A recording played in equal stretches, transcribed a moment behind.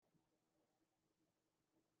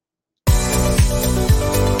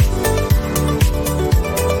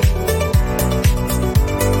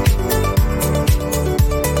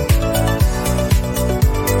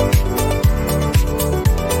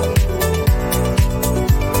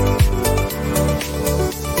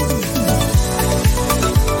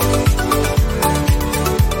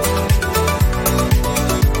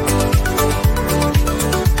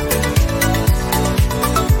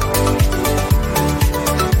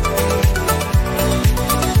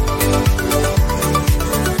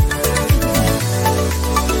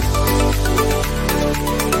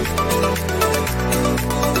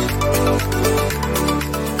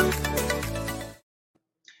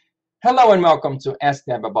Hello and welcome to Ask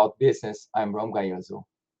Deb About Business. I'm Rom Gayoso,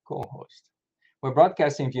 co-host. We're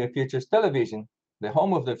broadcasting via Futures Television, the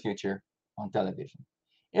home of the future on television.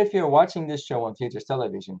 If you're watching this show on Futures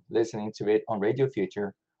Television, listening to it on Radio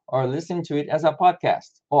Future, or listening to it as a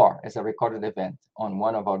podcast or as a recorded event on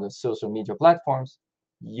one of our social media platforms,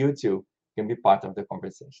 you too can be part of the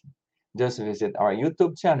conversation. Just visit our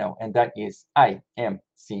YouTube channel, and that is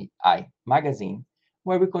IMCI Magazine,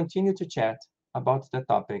 where we continue to chat about the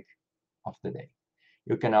topic of the day.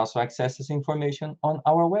 You can also access this information on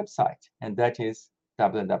our website, and that is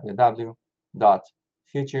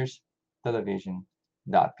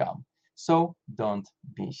www.futurestelevision.com. So don't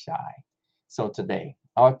be shy. So today,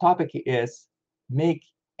 our topic is make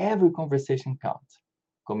every conversation count.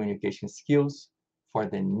 Communication skills for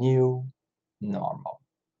the new normal.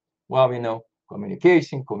 Well, we know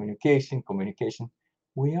communication.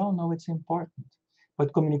 We all know it's important,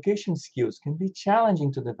 but communication skills can be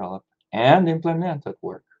challenging to develop and implement at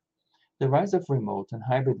work. The rise of remote and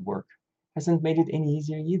hybrid work hasn't made it any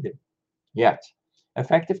easier either. Yet,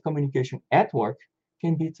 effective communication at work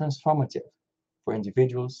can be transformative for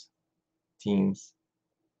individuals, teams,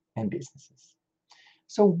 and businesses.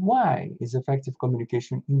 So, why is effective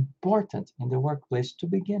communication important in the workplace to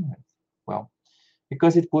begin with? Well,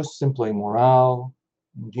 because it boosts employee morale,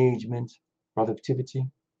 engagement, productivity,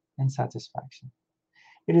 and satisfaction.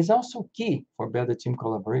 It is also key for better team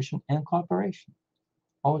collaboration and cooperation.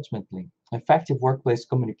 Ultimately, effective workplace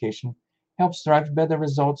communication helps drive better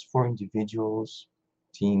results for individuals,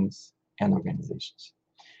 teams, and organizations.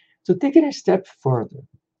 To take it a step further,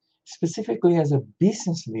 specifically as a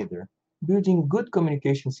business leader, building good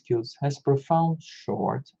communication skills has profound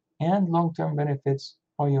short and long-term benefits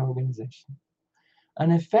for your organization.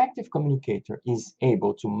 An effective communicator is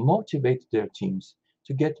able to motivate their teams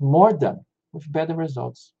to get more done with better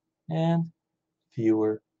results and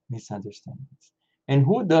fewer misunderstandings. And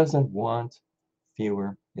who doesn't want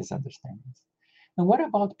fewer misunderstandings? And what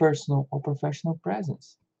about personal or professional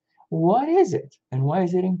presence? What is it and why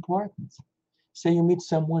is it important? Say you meet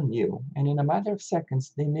someone new, and in a matter of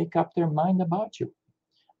seconds, they make up their mind about you.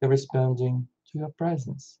 They're responding to your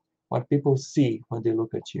presence, what people see when they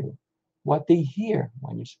look at you, what they hear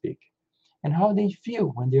when you speak, and how they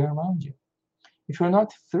feel when they're around you. If you're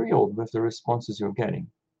not thrilled with the responses you're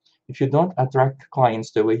getting, if you don't attract clients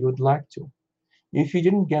the way you would like to, if you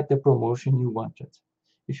didn't get the promotion you wanted,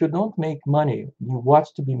 if you don't make money you want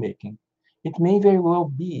to be making, it may very well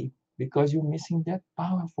be because you're missing that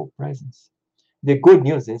powerful presence. The good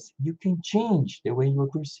news is you can change the way you're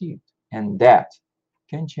perceived, and that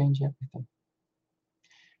can change everything.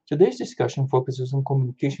 Today's discussion focuses on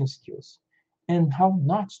communication skills and how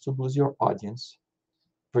not to lose your audience,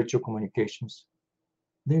 virtual communications,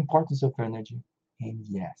 the importance of energy, and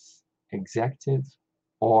yes, executive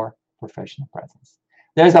or professional presence.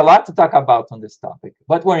 There's a lot to talk about on this topic,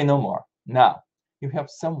 but worry no more. Now, you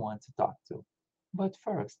have someone to talk to. But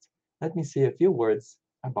first, let me say a few words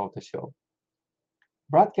about the show.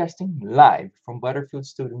 Broadcasting live from Butterfield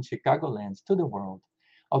Studio in Chicagoland to the world,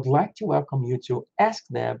 I would like to welcome you to Ask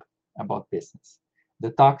Deb About Business.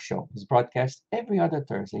 The talk show is broadcast every other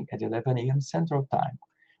Thursday at 11 a.m. Central Time,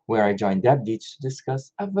 where I join Deb Dietz to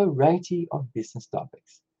discuss a variety of business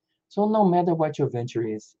topics. So no matter what your venture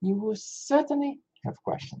is, you will certainly have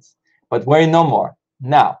questions. But worry no more.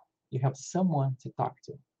 Now you have someone to talk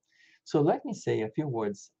to. So let me say a few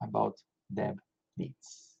words about Deb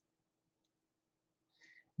Dietz.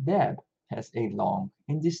 Deb has a long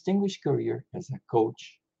and distinguished career as a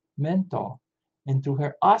coach, mentor, and through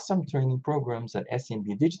her awesome training programs at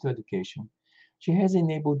SMB Digital Education, she has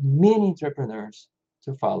enabled many entrepreneurs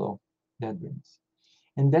to follow their dreams.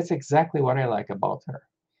 And that's exactly what I like about her.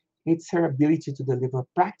 It's her ability to deliver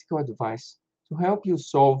practical advice to help you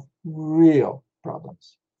solve real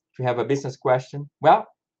problems. If you have a business question, well,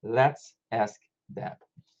 let's ask Deb.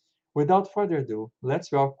 Without further ado,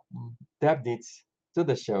 let's welcome Deb Dietz to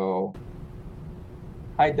the show.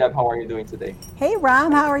 Hi, Deb. How are you doing today? Hey,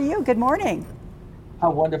 Ram. How are you? Good morning. How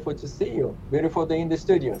wonderful to see you. Beautiful day in the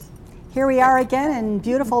studios. Here we are again in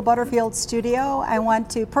beautiful Butterfield Studio. I want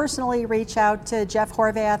to personally reach out to Jeff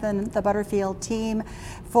Horvath and the Butterfield team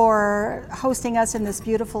for hosting us in this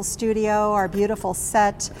beautiful studio, our beautiful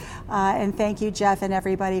set. And thank you, Jeff, and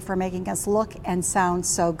everybody for making us look and sound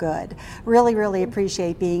so good. Really, really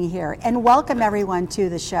appreciate being here. And welcome everyone to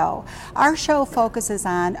the show. Our show focuses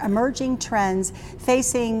on emerging trends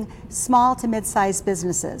facing small to mid-sized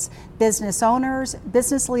businesses, business owners,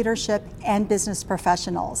 business leadership, and business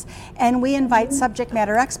professionals. And we invite subject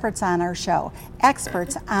matter experts on our show,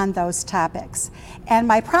 experts on those topics. And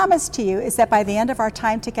my promise to you is that by the end of our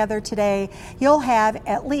time time together today, you'll have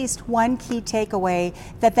at least one key takeaway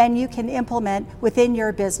that then you can implement within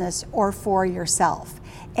your business or for yourself.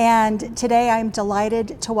 And today I'm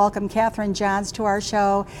delighted to welcome Catherine Johns to our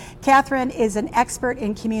show. Catherine is an expert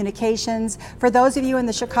in communications. For those of you in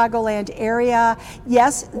the Chicagoland area,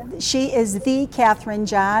 yes, she is the Catherine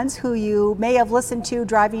Johns, who you may have listened to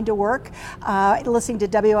driving to work, listening to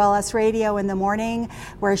WLS radio in the morning,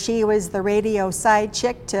 where she was the radio side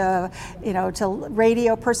chick to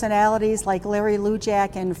radio personalities like Larry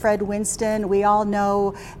Lujak and Fred Winston. We all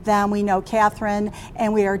know them. We know Catherine,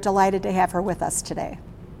 and we are delighted to have her with us today.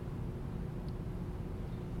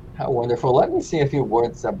 How wonderful. Let me say a few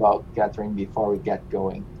words about Catherine before we get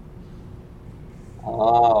going.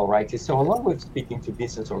 All righty. So along with speaking to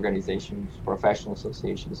business organizations, professional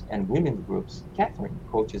associations, and women's groups, Catherine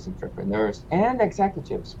coaches entrepreneurs and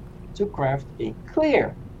executives to craft a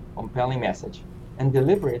clear, compelling message and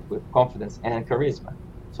deliver it with confidence and charisma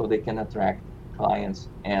so they can attract clients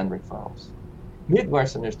and referrals.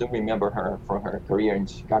 Midwesterners do remember her for her career in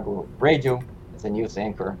Chicago radio as a news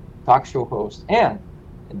anchor, talk show host, and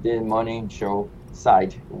the morning show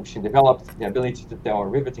side. She developed the ability to tell a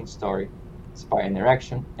riveting story, inspire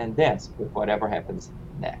interaction, and dance with whatever happens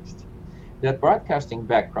next. That broadcasting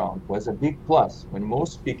background was a big plus when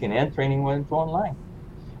most speaking and training went online.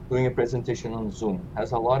 Doing a presentation on Zoom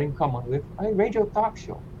has a lot in common with a radio talk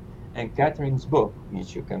show. And Catherine's book,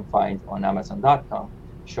 which you can find on Amazon.com,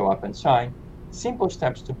 Show Up and Shine, Simple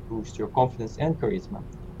Steps to Boost Your Confidence and Charisma,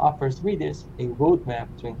 offers readers a roadmap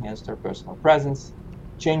to enhance their personal presence,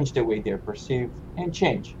 change the way they're perceived, and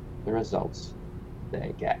change the results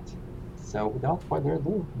they get. So without further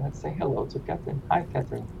ado, let's say hello to Catherine. Hi,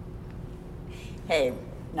 Catherine. Hey,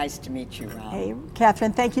 nice to meet you, Ron. Hey,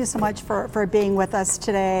 Catherine, thank you so much for being with us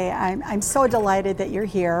today. I'm so delighted that you're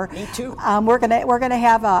here. Me too. We're gonna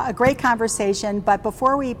have a great conversation, but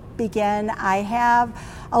before we begin, I have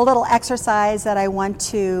a little exercise that I want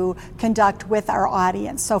to conduct with our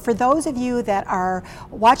audience. So for those of you that are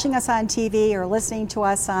watching us on TV or listening to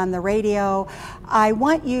us on the radio, I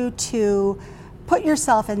want you to put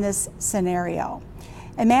yourself in this scenario.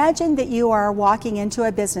 Imagine that you are walking into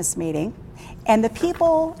a business meeting and the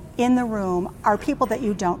people in the room are people that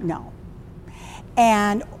you don't know.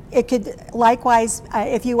 And it could likewise,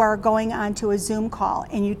 if you are going onto a Zoom call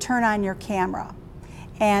and you turn on your camera,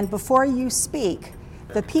 and before you speak,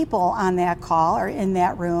 the people on that call or in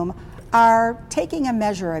that room are taking a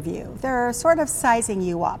measure of you. They're sort of sizing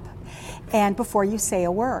you up, and before you say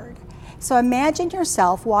a word. So imagine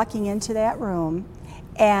yourself walking into that room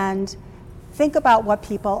and think about what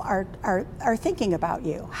people are thinking about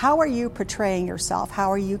you. How are you portraying yourself?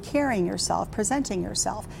 How are you carrying yourself, presenting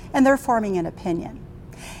yourself? And they're forming an opinion.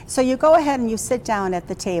 So you go ahead and you sit down at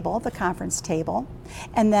the table, the conference table,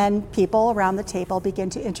 and then people around the table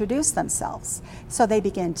begin to introduce themselves. So they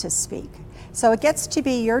begin to speak. So it gets to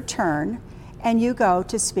be your turn, and you go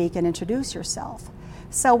to speak and introduce yourself.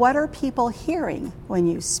 So what are people hearing when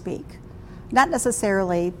you speak? Not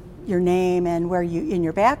necessarily your name and where you in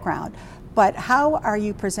your background, but how are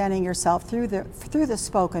you presenting yourself through the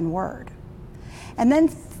spoken word? And then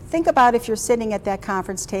think about if you're sitting at that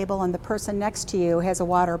conference table and the person next to you has a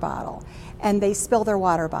water bottle and they spill their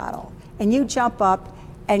water bottle, and you jump up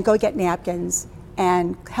and go get napkins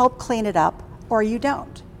and help clean it up, or you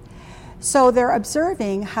don't. So they're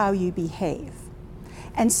observing how you behave.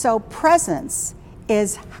 And so presence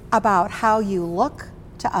is about how you look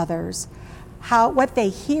to others, what they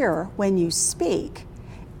hear when you speak,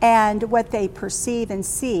 and what they perceive and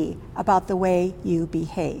see about the way you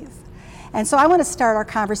behave. And so I want to start our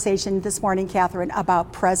conversation this morning, Catherine,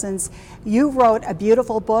 about presence. You wrote a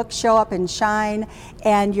beautiful book, Show Up and Shine,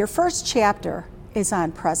 and your first chapter is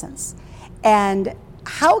on presence. And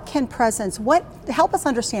how can presence, help us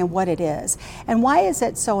understand what it is, and why is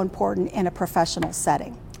it so important in a professional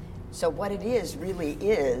setting? So what it is really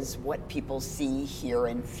is what people see, hear,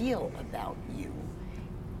 and feel about you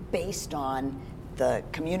based on the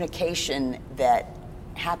communication that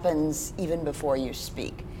happens even before you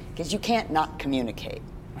speak. Because you can't not communicate,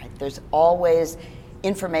 right? There's always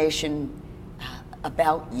information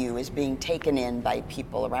about you is being taken in by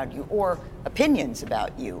people around you, or opinions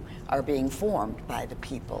about you are being formed by the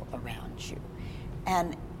people around you.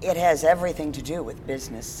 And it has everything to do with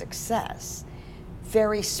business success.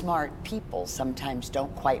 Very smart people sometimes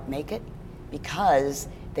don't quite make it because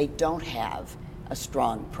they don't have a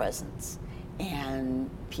strong presence. And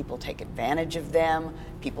people take advantage of them,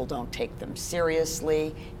 people don't take them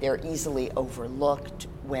seriously, they're easily overlooked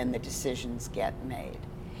when the decisions get made.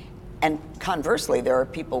 And conversely, there are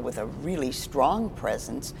people with a really strong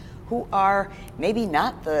presence who are maybe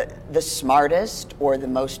not the smartest or the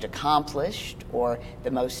most accomplished or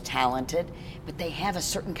the most talented, but they have a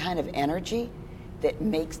certain kind of energy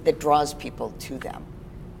that draws people to them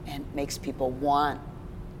and makes people want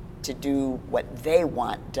to do what they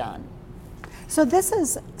want done. So this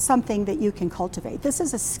is something that you can cultivate. This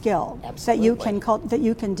is a skill that you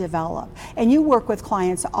can develop. And you work with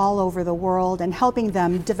clients all over the world and helping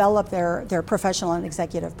them develop their professional and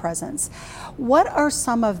executive presence. What are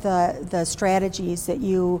some of the strategies that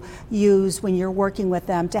you use when you're working with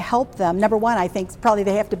them to help them? Number one, I think probably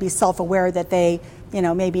they have to be self-aware that they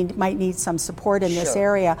maybe might need some support in this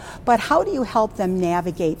area, but how do you help them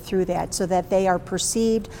navigate through that so that they are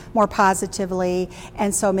perceived more positively,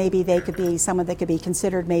 and so maybe they could be someone that could be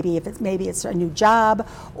considered, maybe it's a new job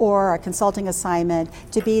or a consulting assignment,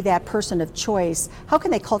 to be that person of choice? How can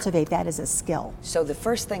they cultivate that as a skill? So the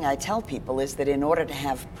first thing I tell people is that in order to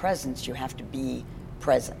have presence, you have to be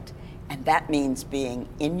present. And that means being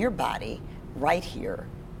in your body, right here,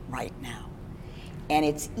 right now. And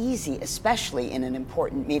it's easy, especially in an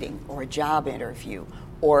important meeting or a job interview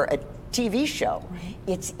or a TV show. Right.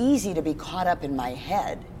 It's easy to be caught up in my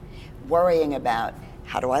head, worrying about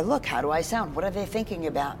how do I look, how do I sound, what are they thinking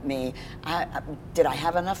about me, did I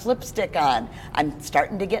have enough lipstick on, I'm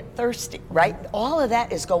starting to get thirsty, right? All of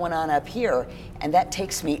that is going on up here, and that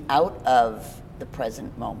takes me out of the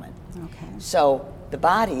present moment. Okay. So the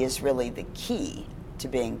body is really the key to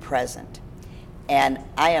being present. And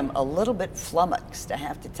I am a little bit flummoxed, I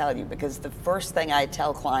have to tell you, because the first thing I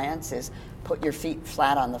tell clients is put your feet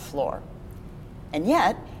flat on the floor. And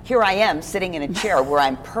yet, here I am sitting in a chair where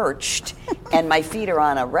I'm perched and my feet are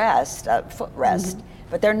on a footrest,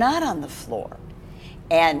 but they're not on the floor.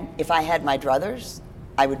 And if I had my druthers,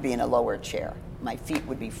 I would be in a lower chair. My feet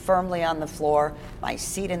would be firmly on the floor, my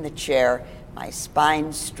seat in the chair, my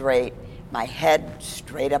spine straight, my head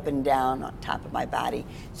straight up and down on top of my body.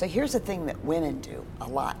 So here's the thing that women do a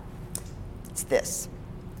lot. It's this.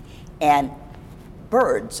 And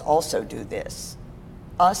birds also do this.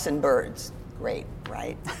 Us and birds, great,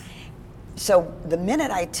 right? So the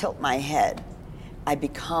minute I tilt my head, I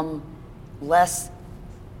become less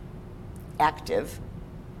active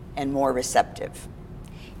and more receptive.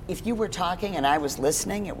 If you were talking and I was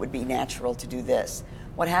listening, it would be natural to do this.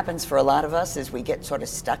 What happens for a lot of us is we get sort of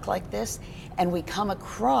stuck like this, and we come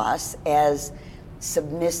across as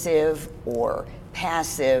submissive or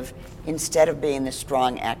passive instead of being the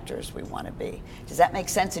strong actors we want to be. Does that make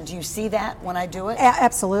sense? And do you see that when I do it?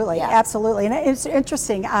 Absolutely, Yeah. absolutely. And it's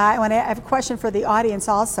interesting. I have a question for the audience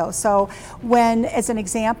also. So when, as an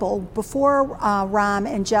example, before Ram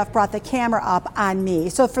and Jeff brought the camera up on me,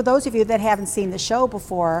 so for those of you that haven't seen the show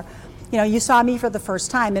before, you saw me for the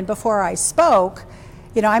first time, and before I spoke,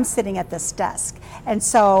 I'm sitting at this desk. And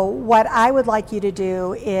so what I would like you to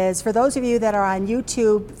do is, for those of you that are on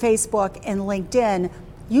YouTube, Facebook, and LinkedIn,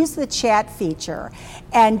 use the chat feature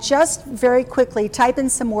and just very quickly type in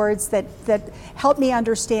some words that help me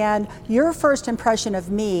understand your first impression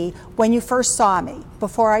of me when you first saw me.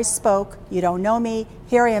 Before I spoke, you don't know me,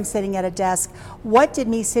 here I am sitting at a desk. What did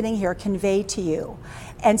me sitting here convey to you?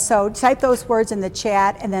 And so type those words in the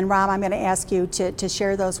chat, and then Ram, I'm going to ask you to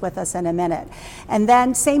share those with us in a minute. And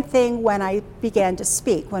then same thing when I began to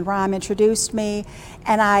speak, when Ram introduced me,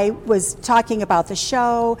 and I was talking about the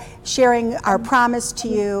show, sharing our promise to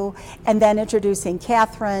you, and then introducing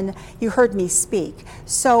Catherine, you heard me speak.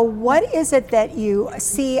 So what is it that you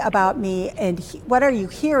see about me, and what are you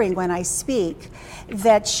hearing when I speak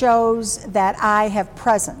that shows that I have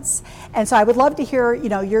presence? And so I would love to hear,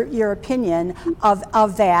 your opinion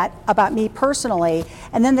of that about me personally.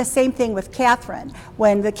 And then the same thing with Catherine.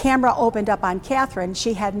 When the camera opened up on Catherine,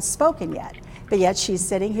 she hadn't spoken yet, but yet she's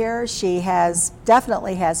sitting here. She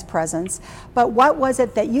definitely has presence. But what was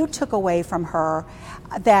it that you took away from her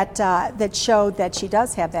that showed that she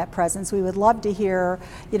does have that presence? We would love to hear,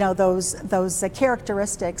 those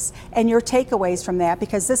characteristics and your takeaways from that,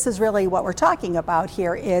 because this is really what we're talking about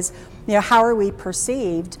here is, how are we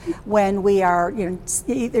perceived when we are,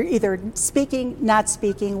 either speaking, not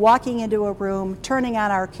speaking, walking into a room, turning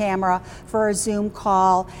on our camera for a Zoom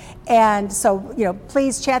call. And so,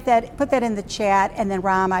 please put that in the chat, and then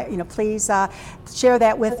Ram, please share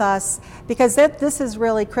that with us, because this is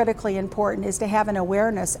really critically important, is to have an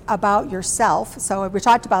awareness about yourself. So we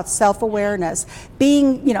talked about self-awareness,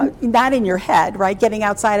 being, not in your head, right? Getting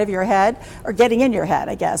outside of your head, or getting in your head,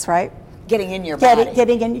 I guess, right? Getting in your body.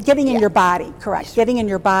 Getting in your body, correct. Yes. Getting in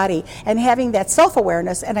your body and having that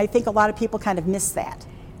self-awareness, and I think a lot of people kind of miss that.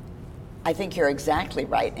 I think you're exactly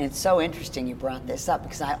right, and it's so interesting you brought this up,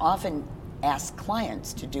 because I often ask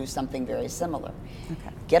clients to do something very similar. Okay.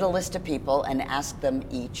 Get a list of people and ask them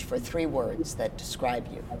each for 3 words that describe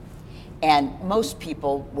you. And most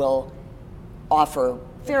people will offer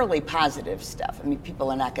fairly positive stuff. I mean,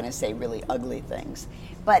 people are not going to say really ugly things,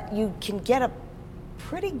 but you can get a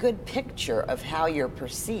pretty good picture of how you're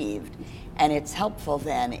perceived, and it's helpful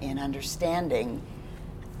then in understanding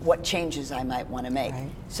what changes I might want to make. Right.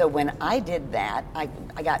 So when I did that, I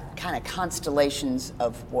got kind of constellations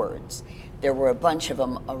of words. There were a bunch of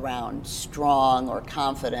them around strong or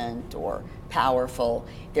confident or powerful.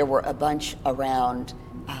 There were a bunch around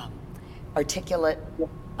articulate,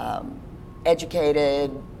 educated,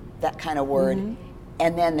 that kind of word.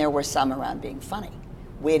 And then there were some around being funny,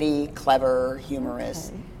 witty, clever, humorous.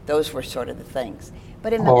 Okay. Those were sort of the things.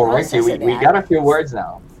 But in the Oh, process Ricky, of that, we got a few words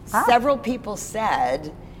now. several people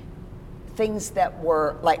said things that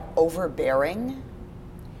were like overbearing,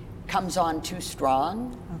 comes on too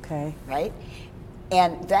strong, Okay. right?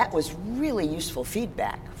 And that was really useful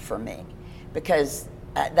feedback for me, because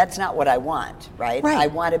that's not what I want, right? Right. I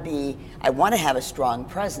want to have a strong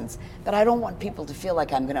presence, but I don't want people to feel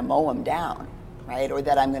like I'm going to mow them down, right? Or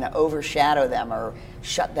that I'm going to overshadow them or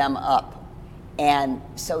shut them up. And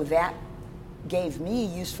so that gave me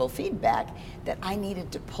useful feedback that I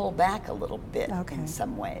needed to pull back a little bit in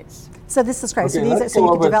some ways. So this is great. Okay, so these let's so go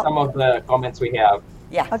you can over develop. some of the comments we have.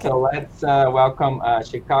 Yeah. Okay. So let's welcome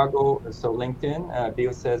Chicago. So LinkedIn,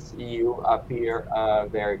 Bill says you appear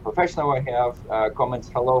very professional. I have comments,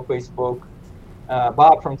 hello Facebook.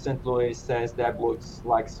 Bob from St. Louis says Deb looks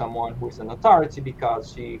like someone who is an authority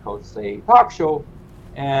because she hosts a talk show.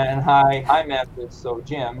 And hi Memphis. So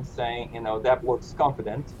Jim saying, Deb looks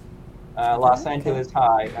confident. Los Angeles,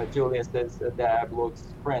 hi. Julia says Deb looks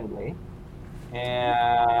friendly.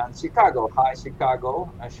 And Chicago, hi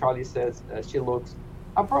Chicago. Charlie says she looks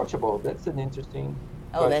approachable. That's an interesting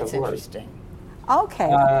Oh, choice that's of words. interesting. Okay.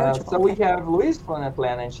 So we have Louise from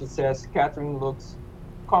Atlanta, and she says Catherine looks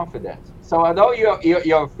confident. So although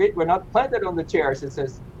your feet were not planted on the chairs, it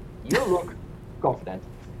says you look confident.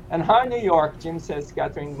 And hi New York, Jim says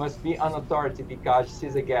Catherine must be an authority because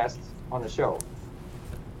she's a guest on the show.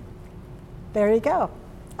 There you go.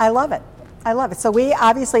 I love it. I love it. So we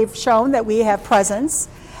obviously have shown that we have presence,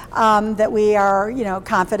 that we are,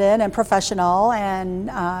 confident and professional and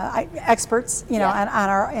experts, in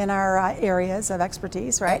our areas of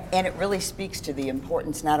expertise, right? And it really speaks to the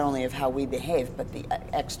importance not only of how we behave, but the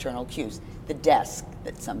external cues. The desk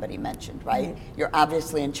that somebody mentioned, right? You're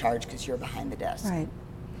obviously in charge because you're behind the desk. Right.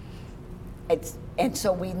 And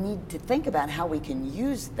so we need to think about how we can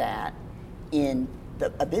use that in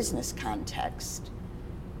a business context,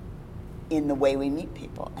 in the way we meet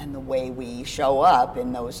people and the way we show up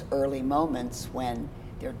in those early moments when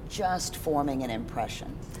they're just forming an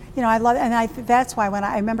impression. I love it, and that's why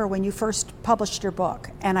I remember when you first published your book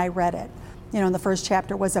and I read it. And the first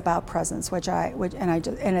chapter was about presence,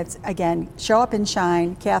 and it's again, Show Up and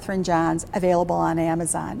Shine, Catherine Johns, available on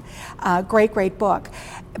Amazon. Great book.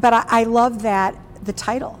 But I love that the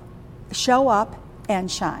title, Show Up and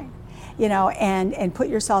Shine. And put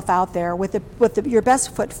yourself out there with your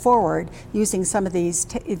best foot forward, using some of these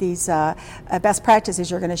best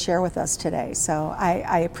practices you're going to share with us today. So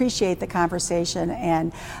I appreciate the conversation,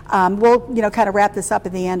 and we'll kind of wrap this up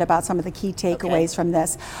at the end about some of the key takeaways from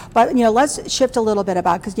this. But let's shift a little bit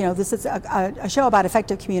about, because this is a show about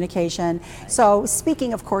effective communication. So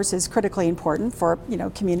speaking, of course, is critically important for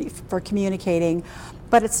for communicating,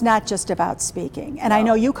 but it's not just about speaking. And I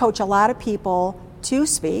know you coach a lot of people to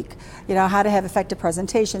speak, how to have effective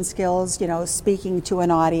presentation skills, speaking to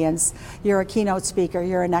an audience. You're a keynote speaker,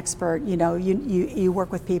 you're an expert, you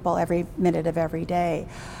work with people every minute of every day.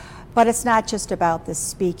 But it's not just about the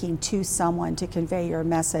speaking to someone to convey your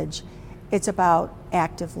message. It's about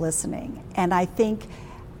active listening. And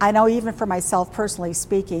I know even for myself personally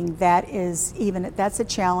speaking, that's a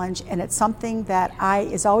challenge, and it's something that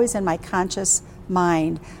is always in my conscious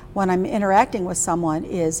mind when I'm interacting with someone.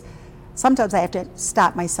 Is sometimes I have to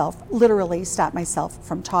literally stop myself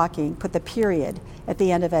from talking, put the period at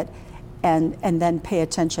the end of it, and then pay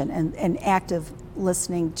attention and active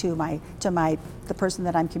listening to the person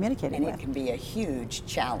that I'm communicating with. And it can be a huge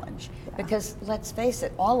challenge because let's face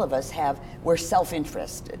it, all of us we're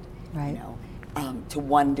self-interested, right. To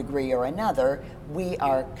one degree or another. We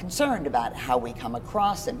are concerned about how we come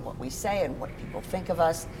across and what we say and what people think of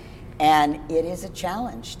us, and it is a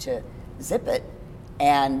challenge to zip it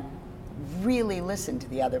and really listen to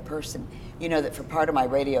the other person. That for part of my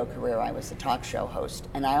radio career, I was a talk show host,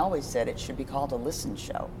 and I always said it should be called a listen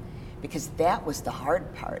show, because that was the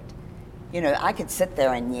hard part. You know, I could sit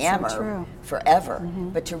there and yammer true. forever,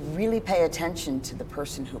 but to really pay attention to the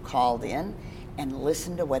person who called in and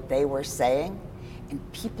listen to what they were saying, and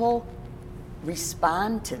people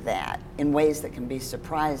respond to that in ways that can be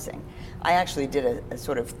surprising. I actually did a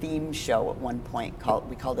sort of theme show at one point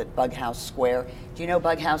we called it Bughouse Square. Do you know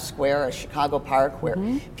Bughouse Square, a Chicago park where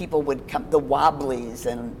people would come, the Wobblies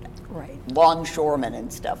and Right. longshoremen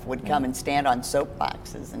and stuff would come and stand on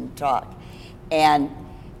soapboxes and talk. And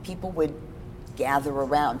people would gather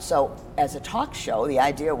around. So as a talk show, the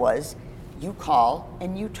idea was you call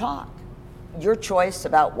and you talk. Your choice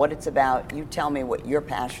about what it's about, you tell me what you're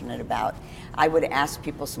passionate about. I would ask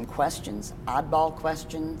people some questions, oddball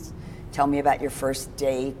questions. Tell me about your first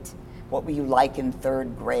date. What were you like in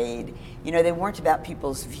third grade? You know, they weren't about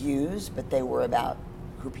people's views, but they were about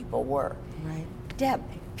who people were. Right. Deb,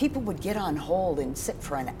 people would get on hold and sit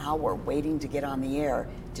for an hour waiting to get on the air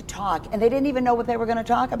to talk, and they didn't even know what they were going to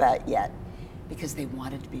talk about yet because they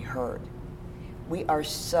wanted to be heard. We are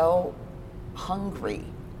so hungry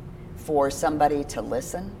for somebody to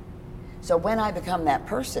listen. So when I become that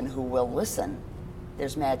person who will listen,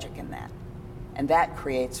 there's magic in that. And that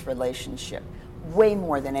creates relationship way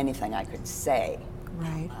more than anything I could say.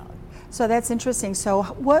 Right. So that's interesting. So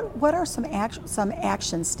what are some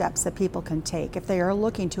action steps that people can take if they are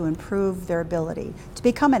looking to improve their ability to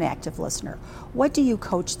become an active listener? What do you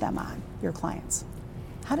coach them on, your clients?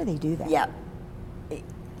 How do they do that? Yeah.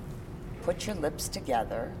 Put your lips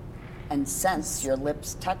together and sense your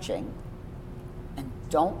lips touching, and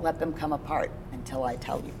don't let them come apart until I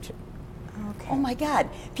tell you to. Okay. Oh my God,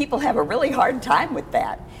 people have a really hard time with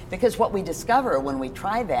that, because what we discover when we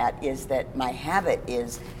try that is that my habit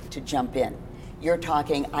is to jump in. You're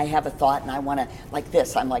talking, I have a thought and I want to, like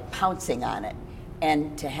this, I'm like pouncing on it.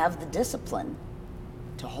 And to have the discipline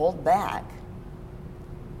to hold back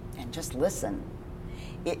and just listen.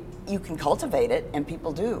 You can cultivate it, and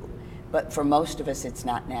people do, but for most of us it's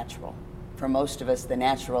not natural. For most of us, the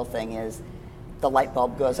natural thing is the light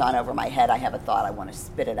bulb goes on over my head, I have a thought, I want to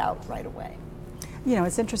spit it out right away. You know,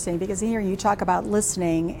 it's interesting because here you talk about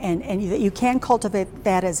listening and you can cultivate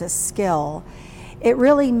that as a skill. It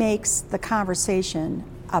really makes the conversation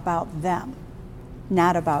about them,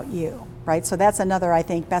 not about you, right? So that's another, I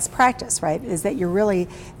think, best practice, right? Is that you're really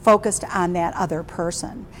focused on that other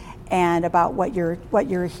person and about what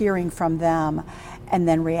you're hearing from them, and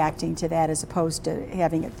then reacting to that, as opposed to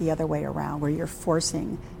having it the other way around where you're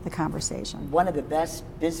forcing the conversation. One of the best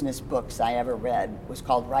business books I ever read was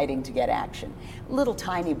called Writing to Get Action. A little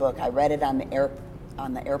tiny book. I read it on the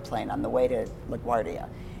airplane on the way to LaGuardia.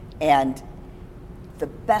 And the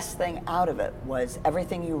best thing out of it was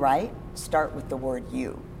everything you write, start with the word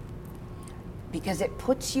you. Because it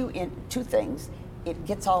puts you in two things. It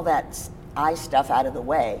gets all that I stuff out of the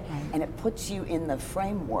way, right, and it puts you in the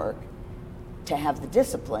framework to have the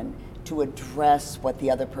discipline to address what the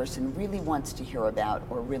other person really wants to hear about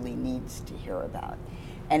or really needs to hear about.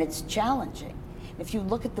 And it's challenging. If you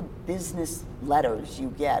look at the business letters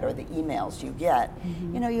you get or the emails you get,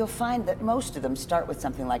 you know, you'll find that most of them start with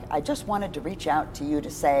something like, I just wanted to reach out to you to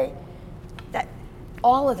say that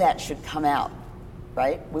all of that should come out,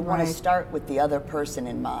 right? We want Right. to start with the other person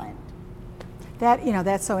in mind. That, you know,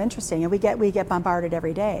 that's so interesting, and we get bombarded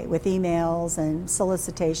every day with emails and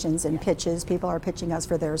solicitations and pitches. People are pitching us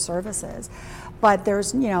for their services, but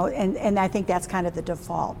there's, you know, and I think that's kind of the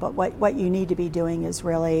default. But what you need to be doing is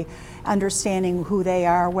really understanding who they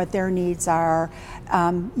are, what their needs are.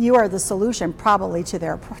 You are the solution probably to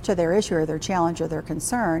their issue or their challenge or their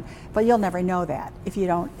concern, but you'll never know that if you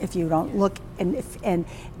don't look and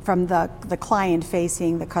from the client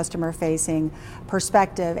facing, the customer facing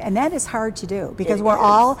perspective, and that is hard to do because we're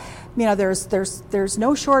all, you know, there's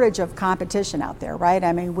no shortage of competition out there, right?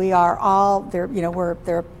 I mean, we are all there. You know,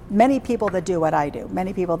 there are many people that do what I do,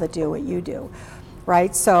 many people that do what you do,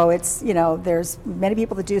 right? So it's, you know, there's many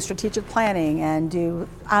people that do strategic planning and do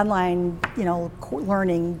online, you know,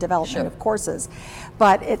 learning development of courses.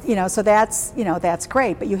 But it, you know, so that's, you know, that's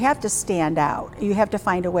great, but you have to stand out. You have to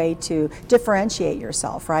find a way to differentiate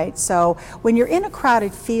yourself, right? So when you're in a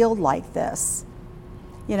crowded field like this,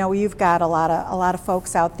 you know, you've got a lot of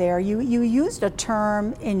folks out there. You used a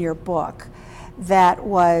term in your book that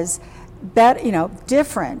was better, you know,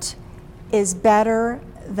 different is better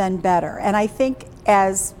than better. And I think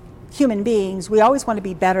as human beings, we always want to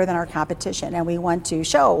be better than our competition, and we want to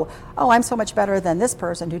show, oh, I'm so much better than this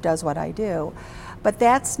person who does what I do. But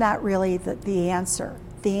that's not really the answer.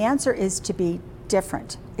 The answer is to be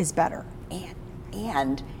different is better.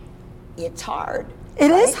 And it's hard.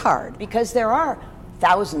 It right? is hard. Because there are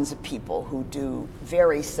thousands of people who do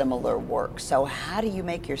very similar work. So how do you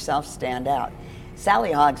make yourself stand out?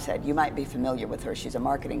 Sally Hogshead, you might be familiar with her. She's a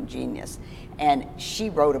marketing genius. And she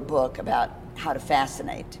wrote a book about how to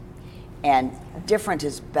fascinate. And different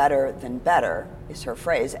is better than better is her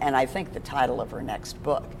phrase, and I think the title of her next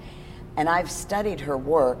book. And I've studied her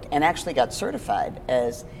work and actually got certified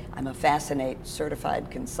as, I'm a Fascinate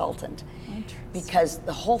certified consultant. Because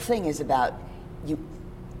the whole thing is about you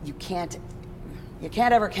can't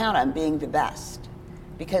ever count on being the best.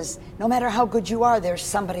 Because no matter how good you are, there's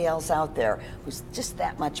somebody else out there who's just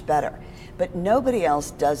that much better. But nobody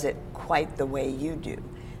else does it quite the way you do.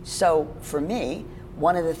 So for me,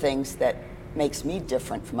 one of the things that makes me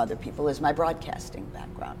different from other people is my broadcasting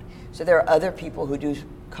background. So there are other people who do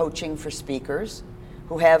coaching for speakers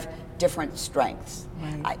who have different strengths.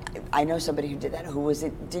 Right. I know somebody who did that, who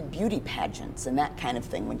did beauty pageants and that kind of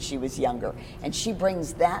thing when she was younger, and she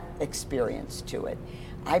brings that experience to it.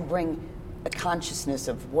 I bring a consciousness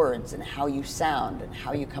of words and how you sound and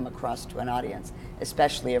how you come across to an audience,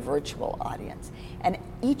 especially a virtual audience. And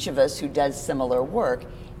each of us who does similar work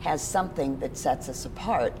has something that sets us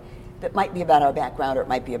apart that might be about our background, or it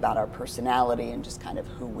might be about our personality and just kind of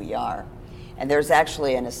who we are. And there's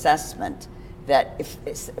actually an assessment that if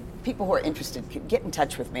people who are interested could get in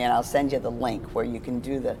touch with me, and I'll send you the link where you can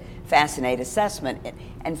do the Fascinate assessment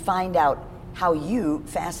and find out how you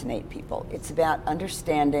fascinate people. It's about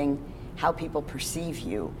understanding how people perceive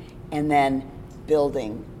you and then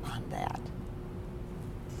building on that.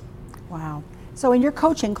 Wow. So in your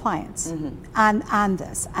coaching clients on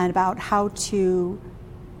this and about how to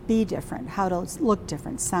be different, how to look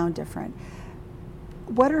different, sound different,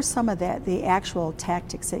 what are some of the actual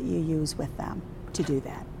tactics that you use with them to do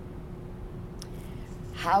that?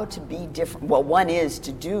 How to be different. Well, one is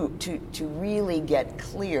to really get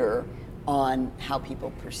clear on how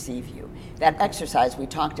people perceive you. That exercise we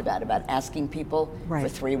talked about asking people for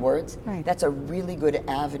 3 words, that's a really good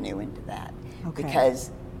avenue into that. Okay.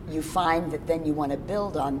 Because you find that then you want to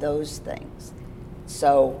build on those things.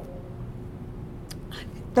 So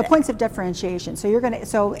the points of differentiation.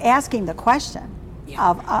 So asking the question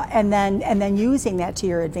of and then using that to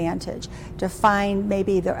your advantage to find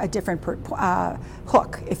maybe a different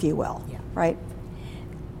hook, if you will. Yeah. Right.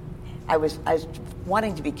 I was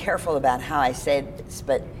wanting to be careful about how I said this,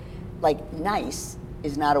 but like nice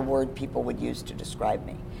is not a word people would use to describe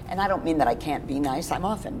me. And I don't mean that I can't be nice, I'm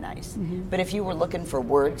often nice. Mm-hmm. But if you were looking for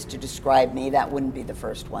words to describe me, that wouldn't be the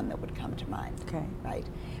first one that would come to mind. Okay. Right?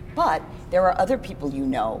 But there are other people you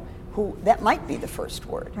know who that might be the first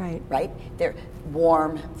word. Right. Right? They're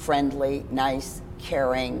warm, friendly, nice,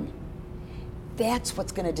 caring. That's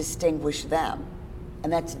what's going to distinguish them.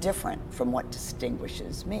 And that's different from what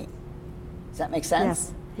distinguishes me. Does that make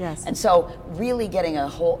sense? Yes. Yes. And so really getting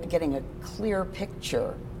a clear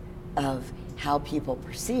picture of how people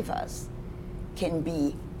perceive us can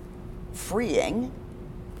be freeing,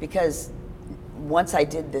 because once I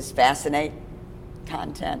did this Fascinate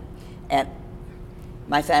content, and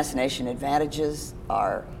my fascination advantages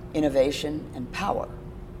are innovation and power.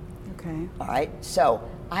 Okay. All right. So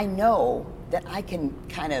I know that I can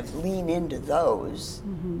kind of lean into those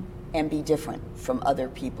and be different from other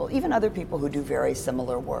people, even other people who do very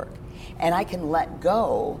similar work. And I can let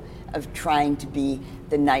go of trying to be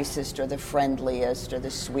the nicest or the friendliest or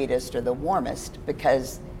the sweetest or the warmest,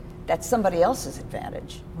 because that's somebody else's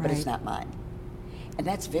advantage, but it's not mine. And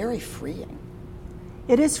that's very freeing.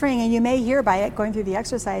 It is freeing, and you may hear by it going through the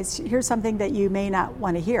exercise, here's something that you may not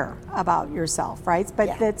want to hear about yourself, right?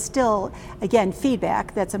 But that's still, again,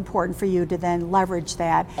 feedback that's important for you to then leverage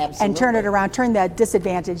that and turn it around, turn that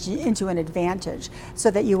disadvantage into an advantage so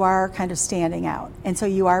that you are kind of standing out. And so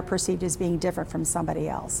you are perceived as being different from somebody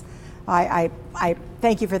else. I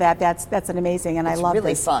thank you for that. That's an amazing, and I love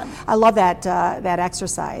really this. Fun. I love that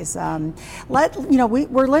exercise.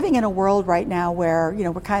 We're living in a world right now where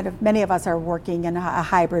many of us are working in a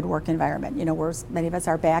hybrid work environment. Many of us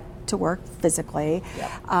are back to work physically.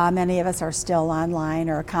 Yep. Many of us are still online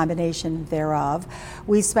or a combination thereof.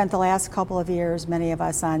 We spent the last couple of years, many of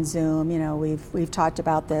us on Zoom. We've talked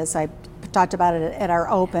about this. I talked about it at our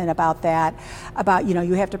open about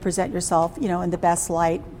you have to present yourself in the best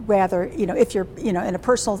light, rather if you're in a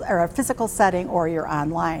personal or a physical setting or you're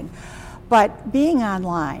online. But being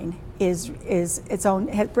online presents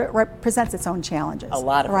its own challenges. A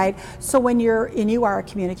lot of right. So you are a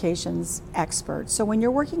communications expert. So when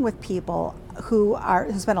you're working with people who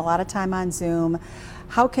spend a lot of time on Zoom,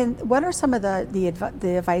 what are some of the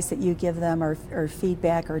advice that you give them, or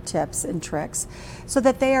feedback or tips and tricks, so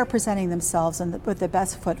that they are presenting themselves with the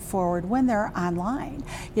best foot forward when they're online?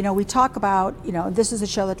 We talk about, this is a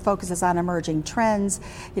show that focuses on emerging trends.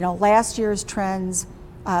 Last year's trends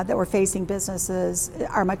that we're facing businesses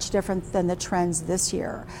are much different than the trends this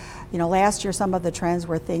year. Last year some of the trends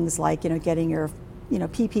were things like getting your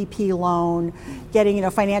PPP loan, getting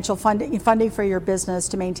financial funding for your business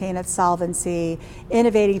to maintain its solvency,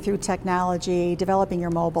 innovating through technology, developing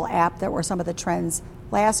your mobile app. That were some of the trends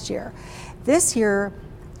last year. This year,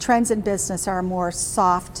 trends in business are more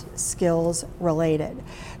soft skills related.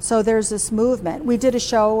 So there's this movement. We did a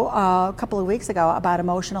show a couple of weeks ago about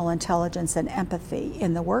emotional intelligence and empathy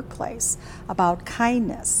in the workplace, about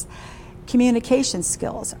kindness. Communication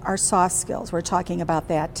skills are soft skills. We're talking about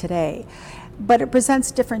that today. But it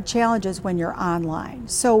presents different challenges when you're online.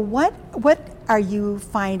 So what are you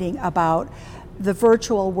finding about the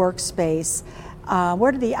virtual workspace?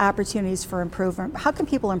 What are the opportunities for improvement? How can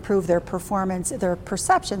people improve their performance, their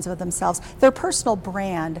perceptions of themselves, their personal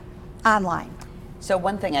brand online? So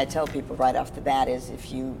one thing I tell people right off the bat is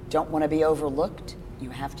if you don't want to be overlooked,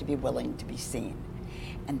 you have to be willing to be seen.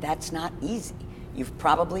 And that's not easy. You've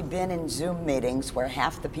probably been in Zoom meetings where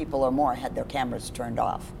half the people or more had their cameras turned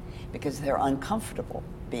off because they're uncomfortable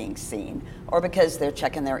being seen, or because they're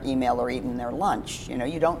checking their email or eating their lunch.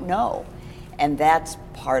 You don't know. And that's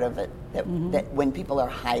part of it, that when people are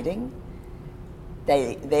hiding,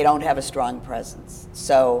 they don't have a strong presence.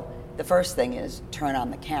 So the first thing is turn on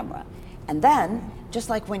the camera. And then, just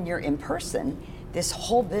like when you're in person, this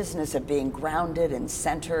whole business of being grounded and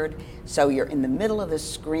centered, so you're in the middle of the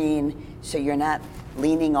screen, so you're not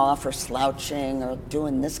leaning off or slouching or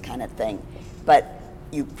doing this kind of thing, but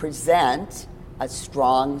you present a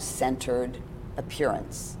strong, centered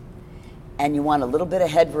appearance. And you want a little bit of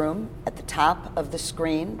headroom at the top of the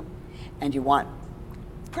screen, and you want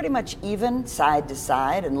pretty much even side to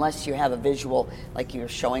side, unless you have a visual, like you're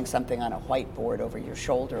showing something on a whiteboard over your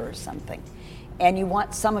shoulder or something. And you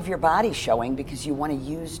want some of your body showing because you want to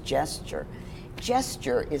use gesture.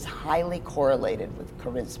 Gesture is highly correlated with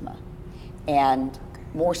charisma, and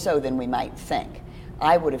more so than we might think.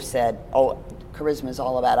 I would have said, charisma is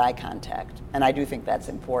all about eye contact, and I do think that's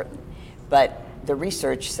important. But the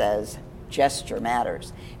research says gesture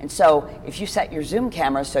matters. And so if you set your Zoom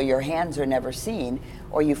camera so your hands are never seen,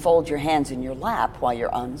 or you fold your hands in your lap while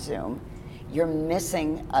you're on Zoom, you're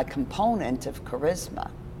missing a component of charisma.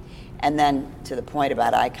 And then to the point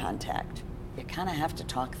about eye contact, you kind of have to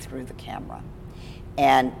talk through the camera.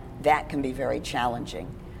 And that can be very challenging.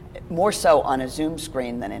 More so on a Zoom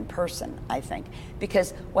screen than in person, I think.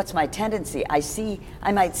 Because what's my tendency? I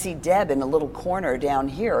might see Deb in a little corner down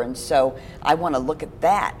here, and so I want to look at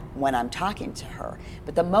that when I'm talking to her.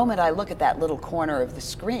 But the moment I look at that little corner of the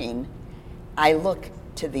screen, I look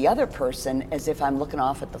to the other person as if I'm looking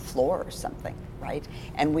off at the floor or something, right?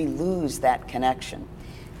 And we lose that connection.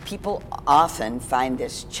 People often find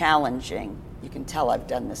this challenging. You can tell I've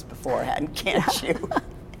done this beforehand, can't you?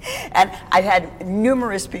 And I've had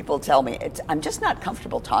numerous people tell me, I'm just not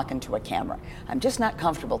comfortable talking to a camera. I'm just not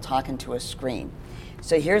comfortable talking to a screen.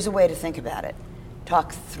 So here's a way to think about it.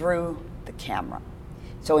 Talk through the camera.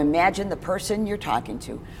 So imagine the person you're talking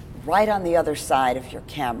to right on the other side of your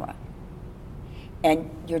camera. And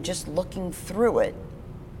you're just looking through it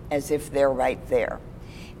as if they're right there.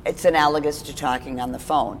 It's analogous to talking on the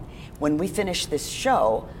phone. When we finish this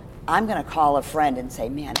show, I'm going to call a friend and say,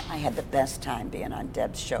 man, I had the best time being on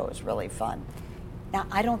Deb's show. It was really fun. Now,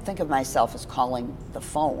 I don't think of myself as calling the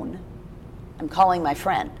phone. I'm calling my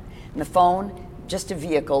friend. And the phone, just a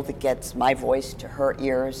vehicle that gets my voice to her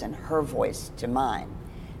ears and her voice to mine.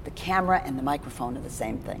 The camera and the microphone are the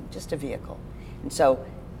same thing, just a vehicle. And so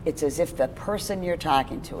it's as if the person you're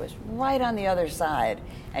talking to is right on the other side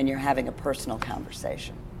and you're having a personal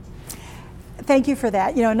conversation. Thank you for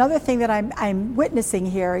that. Another thing that I'm witnessing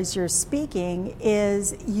here as you're speaking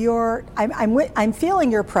is I'm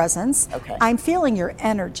feeling your presence. Okay. I'm feeling your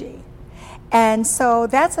energy. And so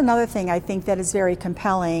that's another thing I think that is very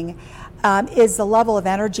compelling, is the level of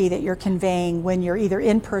energy that you're conveying when you're either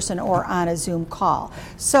in person or on a Zoom call.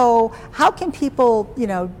 So how can people,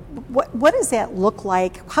 what does that look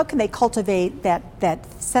like? How can they cultivate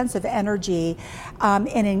that sense of energy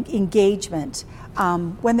and engagement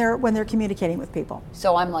when they're communicating with people?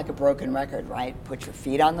 So I'm like a broken record, right? Put your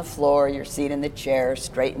feet on the floor, your seat in the chair,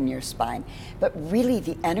 straighten your spine. But really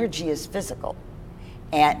the energy is physical.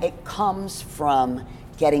 And it comes from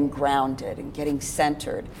getting grounded and getting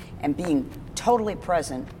centered and being totally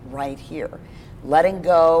present right here. Letting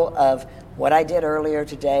go of what I did earlier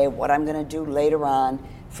today, what I'm going to do later on,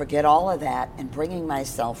 forget all of that, and bringing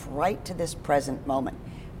myself right to this present moment.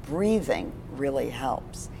 Breathing really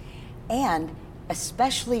helps. And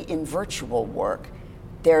especially in virtual work,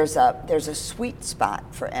 there's a sweet spot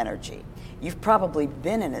for energy. You've probably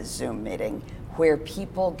been in a Zoom meeting where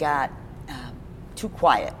people got too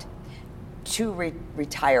quiet, too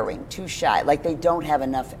retiring, too shy, like they don't have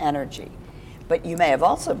enough energy. But you may have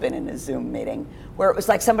also been in a Zoom meeting where it was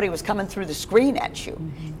like somebody was coming through the screen at you,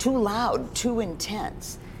 too loud, too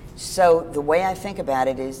intense. So the way I think about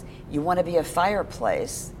it is you want to be a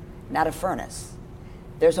fireplace, not a furnace.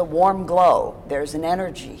 There's a warm glow, there's an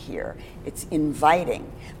energy here, it's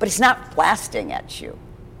inviting, but it's not blasting at you.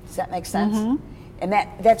 Does that make sense? And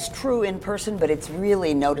that's true in person, but it's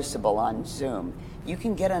really noticeable on Zoom. You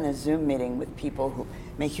can get on a Zoom meeting with people who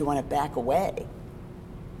make you want to back away.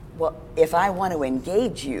 Well, if I want to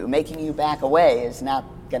engage you, making you back away is not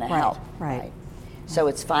going to help. Right. So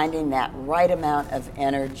it's finding that right amount of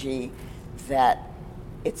energy that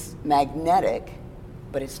it's magnetic,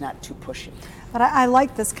 but it's not too pushy. But I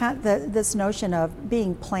like this notion of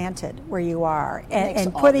being planted where you are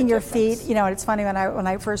and all putting the your difference. feet. You know, it's funny when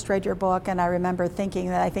I first read your book, and I remember thinking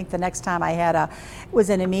that I think the next time I was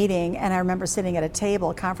in a meeting, and I remember sitting at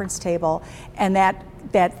a conference table, and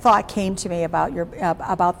that thought came to me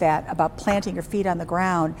about planting your feet on the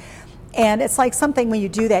ground. And it's like something when you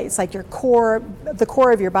do that, it's like the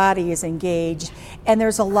core of your body is engaged, and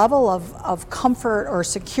there's a level of comfort or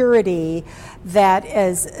security that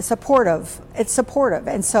is supportive. It's supportive,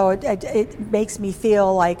 and so it makes me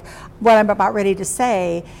feel like what I'm about ready to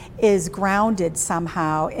say is grounded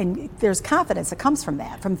somehow, and there's confidence that comes from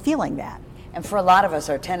that, from feeling that. And for a lot of us,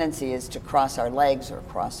 our tendency is to cross our legs or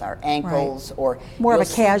cross our ankles, or more of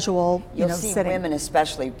a casual, you'll see sitting. women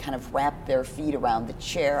especially kind of wrap their feet around the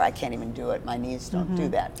chair. I can't even do it. My knees don't do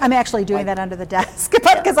that. I'm actually doing that under the desk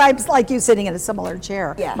because I'm like you, sitting in a similar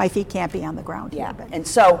chair. Yeah. My feet can't be on the ground Yeah. here. But. And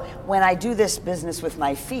so when I do this business with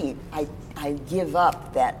my feet, I give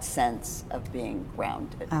up that sense of being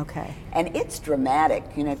grounded. Okay. And it's dramatic.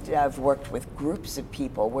 You know, I've worked with groups of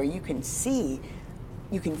people where you can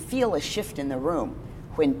feel a shift in the room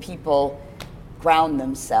when people ground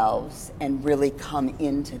themselves and really come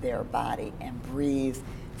into their body and breathe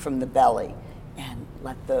from the belly and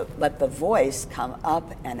let the voice come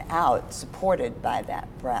up and out, supported by that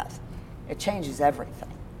breath. It changes everything.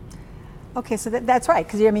 Okay, so that's right,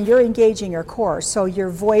 because you're engaging your core, so your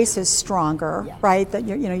voice is stronger, Yeah. right? That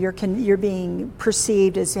you're being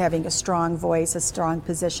perceived as having a strong voice, a strong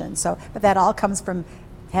position. So, but that all comes from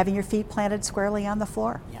having your feet planted squarely on the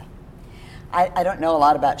floor. Yeah. I don't know a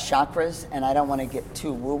lot about chakras, and I don't want to get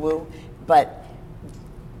too woo-woo, but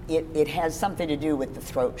it has something to do with the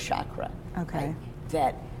throat chakra. Okay. Right?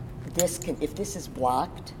 That if this is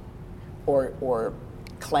blocked or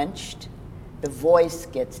clenched, the voice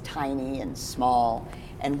gets tiny and small.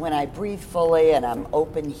 And when I breathe fully and I'm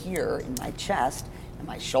open here in my chest, and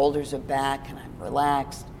my shoulders are back and I'm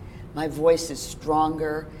relaxed, my voice is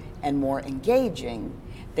stronger and more engaging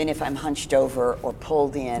than if I'm hunched over or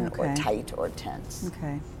pulled in or tight or tense.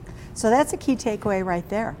 Okay. So that's a key takeaway right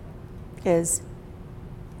there, is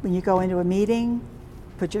when you go into a meeting,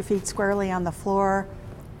 put your feet squarely on the floor,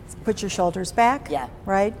 put your shoulders back, Yeah.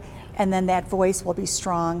 right? And then that voice will be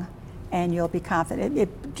strong and you'll be confident.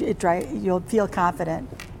 You'll feel confident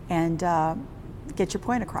and get your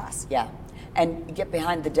point across. Yeah, and get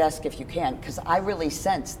behind the desk if you can, because I really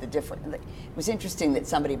sense the difference. It was interesting that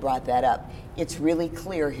somebody brought that up. It's really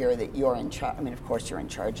clear here that you're in charge. I mean, of course you're in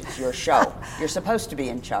charge. It's your show. You're supposed to be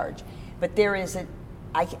in charge. But there is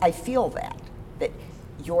I feel that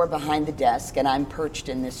you're behind the desk and I'm perched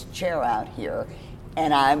in this chair out here,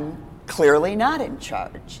 and I'm clearly not in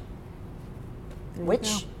charge,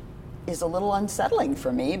 which is a little unsettling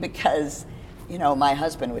for me because, my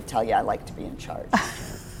husband would tell you I like to be in charge.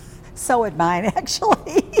 So would mine,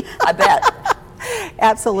 actually. I bet.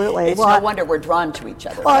 Absolutely. It's no wonder we're drawn to each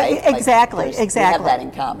other, right? Exactly, We exactly. have that in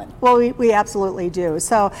common. Well, we absolutely do.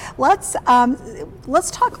 So let's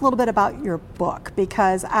talk a little bit about your book,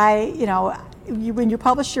 because when you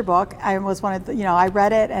published your book, I was one of the, I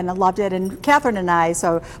read it and I loved it. And Catherine and I,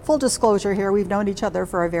 so full disclosure here, we've known each other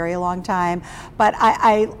for a very long time. But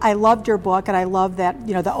I loved your book, and I love that,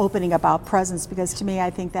 the opening about presence, because to me, I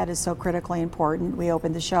think that is so critically important. We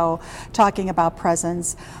opened the show talking about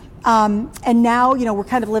presence. And now, we're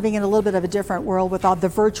kind of living in a little bit of a different world with all the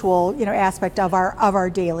virtual, aspect of our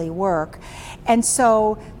daily work. And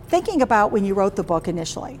so thinking about when you wrote the book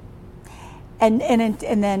initially, and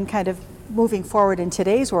then kind of moving forward in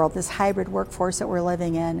today's world, this hybrid workforce that we're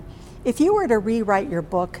living in, if you were to rewrite your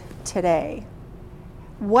book today,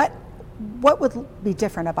 what would be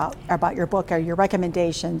different about your book, or your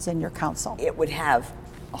recommendations and your counsel? It would have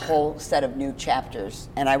a whole set of new chapters,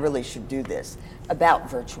 and I really should do this, about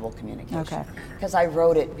virtual communication. Okay. Because I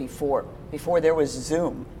wrote it before there was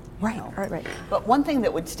Zoom. Right. But one thing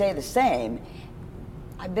that would stay the same,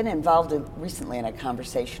 I've been involved recently in a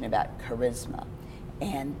conversation about charisma.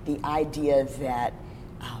 and the idea that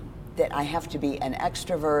that I have to be an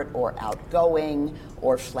extrovert or outgoing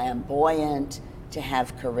or flamboyant to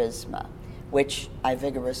have charisma, which I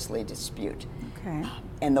vigorously dispute. Okay.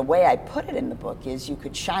 And the way I put it in the book is you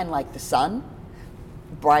could shine like the sun,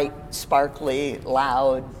 bright, sparkly,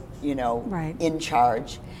 loud, Right. in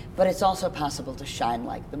charge, but it's also possible to shine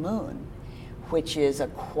like the moon, which is a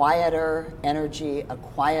quieter energy, a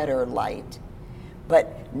quieter light,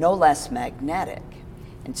 but no less magnetic.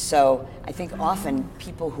 And so I think often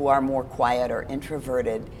people who are more quiet or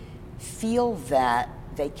introverted feel that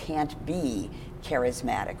they can't be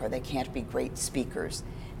charismatic or they can't be great speakers.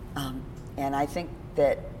 And I think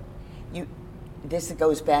that this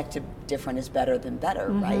goes back to different is better than better,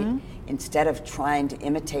 right? Instead of trying to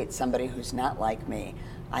imitate somebody who's not like me,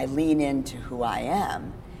 I lean into who I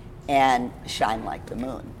am and shine like the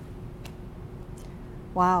moon.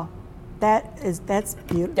 Wow. That's beautiful.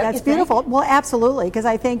 Don't you That's beautiful. think? Well, absolutely, because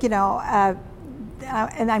I think, and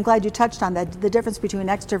I'm glad you touched on that, the difference between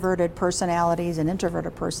extroverted personalities and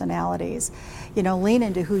introverted personalities. Lean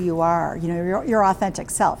into who you are, your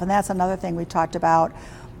authentic self. And that's another thing we talked about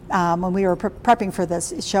when we were prepping for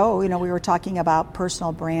this show. We were talking about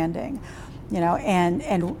personal branding.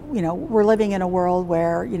 We're living in a world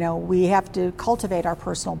where, we have to cultivate our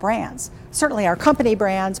personal brands, certainly our company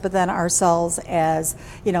brands, but then ourselves as,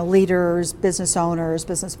 leaders, business owners,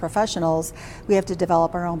 business professionals, we have to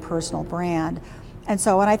develop our own personal brand. And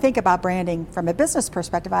so when I think about branding from a business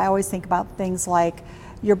perspective, I always think about things like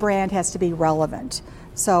your brand has to be relevant.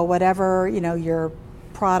 So whatever, your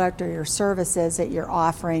product or your services that you're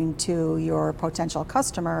offering to your potential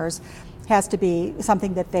customers has to be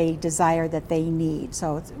something that they desire, that they need.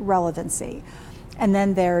 So it's relevancy. And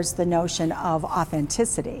then there's the notion of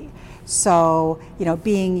authenticity. So,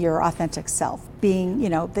 being your authentic self, being,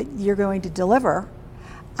 that you're going to deliver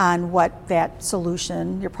on what that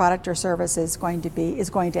solution, your product or service is going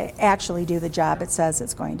to actually do the job it says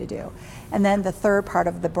it's going to do. And then the third part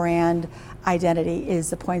of the brand identity is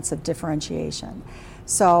the points of differentiation.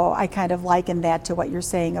 So I kind of liken that to what you're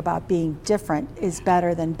saying about being different is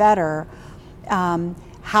better than better.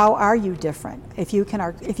 How are you different? If you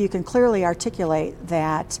can clearly articulate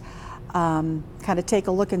that, kind of take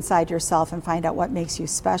a look inside yourself and find out what makes you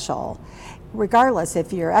special. Regardless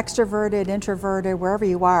if you're extroverted, introverted, wherever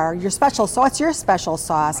you are, you're special. So it's your special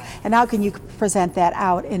sauce, and how can you present that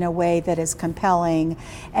out in a way that is compelling,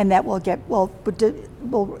 and that will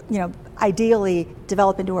ideally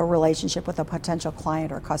develop into a relationship with a potential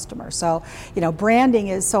client or customer. So, branding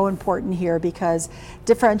is so important here because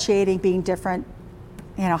differentiating, being different,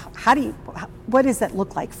 what does that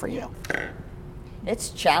look like for you? It's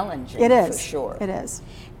challenging. It is. For sure. It is.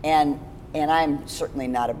 And I'm certainly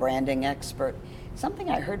not a branding expert. Something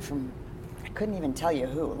I heard from, I couldn't even tell you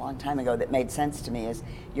who, a long time ago, that made sense to me is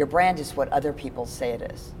your brand is what other people say it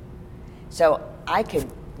is. So I could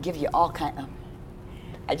give you all kind of,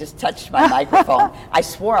 I just touched my microphone. I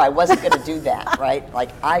swore I wasn't going to do that, right?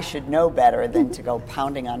 Like I should know better than to go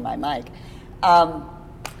pounding on my mic.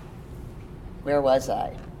 Where was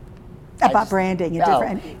I? About branding and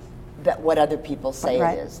different. That what other people say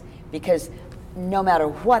Right. it is. Because no matter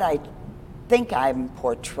what I think I'm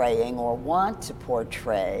portraying or want to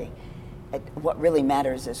portray, what really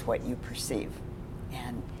matters is what you perceive.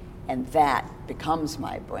 And that becomes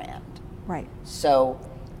my brand. Right. So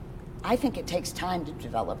I think it takes time to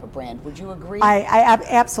develop a brand. Would you agree? I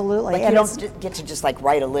absolutely. Like And you it's- don't get to just like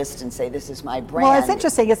write a list and say, this is my brand. Well, it's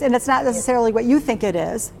interesting, and it's not necessarily what you think it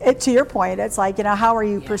is. To your point, it's like, how are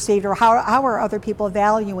you perceived, or how are other people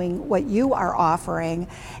valuing what you are offering,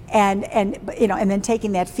 and then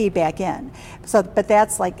taking that feedback in. So, but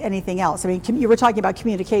that's like anything else. I mean, you were talking about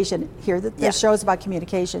communication here. This show's about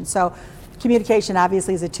communication. So communication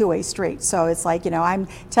obviously is a two-way street. So it's like, I'm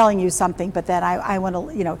telling you something, but then I want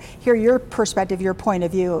to, hear your perspective, your point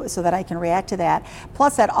of view, so that I can react to that.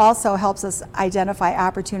 Plus, that also helps us identify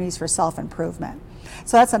opportunities for self-improvement.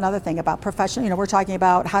 So that's another thing about professional. We're talking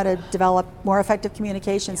about how to develop more effective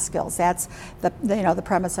communication skills. That's the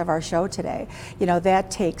premise of our show today. That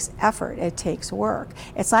takes effort. It takes work.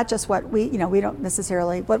 It's not just what we don't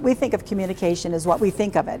necessarily, what we think of communication is what we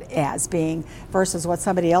think of it as being versus what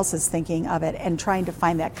somebody else is thinking of it, and trying to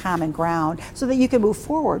find that common ground so that you can move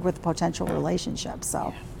forward with potential relationships.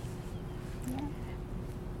 So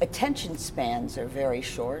Attention spans are very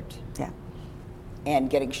short. yeah. And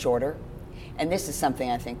getting shorter. And this is something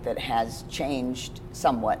I think that has changed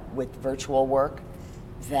somewhat with virtual work,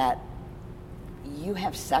 that you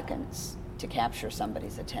have seconds to capture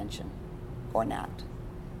somebody's attention or not.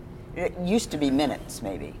 It used to be minutes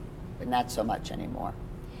maybe, but not so much anymore.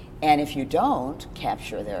 And if you don't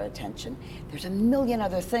capture their attention, there's a million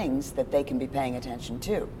other things that they can be paying attention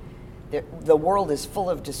to. The world is full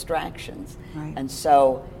of distractions. Right. And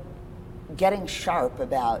so getting sharp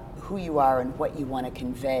about who you are and what you want to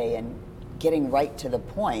convey and getting right to the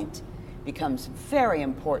point becomes very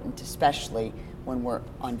important, especially when we're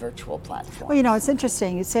on virtual platforms. Well, you know, it's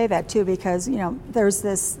interesting you say that too, because, you know, there's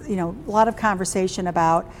this, you know, a lot of conversation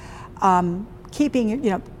about keeping,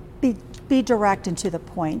 you know, be direct and to the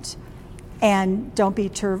point, and don't be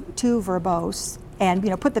too verbose, and, you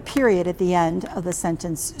know, put the period at the end of the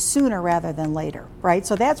sentence sooner rather than later, right?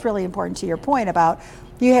 So that's really important to your point about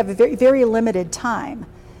you have a very, very limited time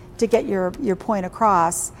to get your point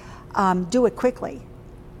across. Do it quickly.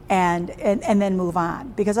 And then move on,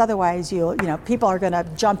 because otherwise you know, people are going to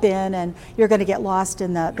jump in and you're going to get lost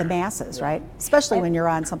in the masses, right? Especially when you're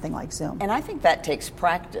on something like Zoom. And I think that takes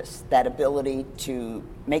practice, that ability to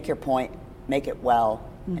make your point, make it well,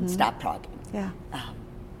 and stop talking. Yeah.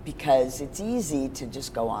 Because it's easy to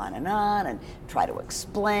just go on and try to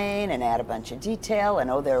explain and add a bunch of detail,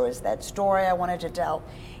 and oh, there was that story I wanted to tell,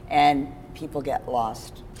 and people get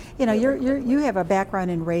lost. You know, you have a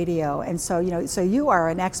background in radio, and so, you know, so you are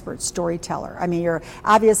an expert storyteller. I mean, you're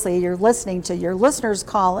listening to your listeners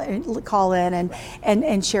call in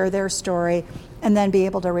and share their story, and then be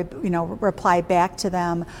able to reply back to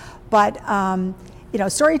them. But you know,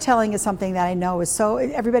 storytelling is something that I know is so,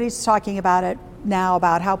 everybody's talking about it now,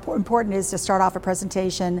 about how important it is to start off a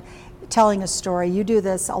presentation telling a story. You do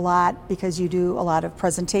this a lot because you do a lot of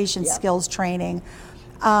presentation skills training.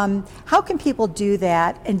 How can people do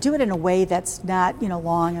that and do it in a way that's not, you know,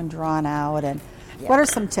 long and drawn out? And what are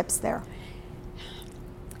some tips there?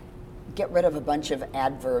 Get rid of a bunch of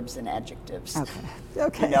adverbs and adjectives.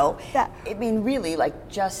 Okay. You know, I mean, really, like,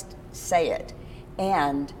 just say it.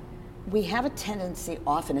 And we have a tendency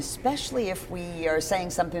often, especially if we are saying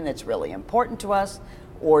something that's really important to us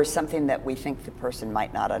or something that we think the person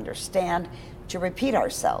might not understand, to repeat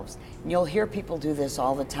ourselves. And you'll hear people do this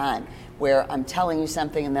all the time, where I'm telling you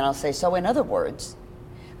something and then I'll say, so in other words,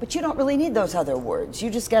 but you don't really need those other words. You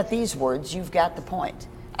just got these words, you've got the point.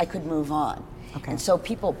 I could move on. Okay. And so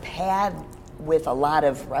people pad with a lot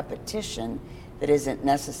of repetition that isn't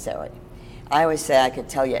necessary. I always say I could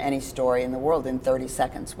tell you any story in the world in 30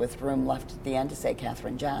 seconds with room left at the end to say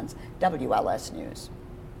Catherine Johns, WLS News.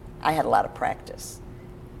 I had a lot of practice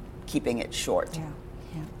keeping it short. Yeah.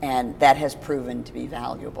 And that has proven to be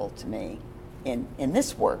valuable to me in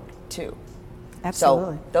this work too.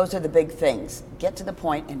 Absolutely. So those are the big things. Get to the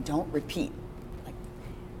point and don't repeat.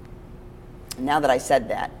 Now that I said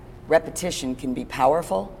that, repetition can be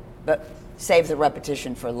powerful, but save the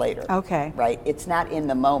repetition for later. Okay. Right? It's not in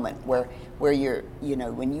the moment where you're, you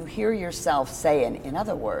know, when you hear yourself saying, in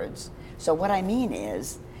other words, so what I mean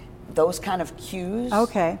is those kind of cues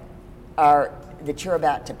are that you're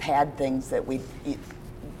about to pad things that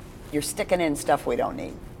you're sticking in stuff we don't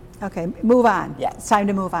need. Okay, move on. Yeah. It's time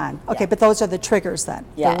to move on. Okay, but those are the triggers then.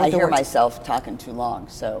 Yeah, I hear words. myself talking too long,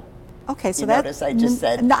 so. Okay, so you that. Notice I just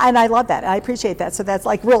said. And I love that. I appreciate that. So that's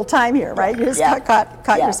like real time here, right? You just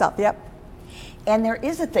caught yourself. Yep. And there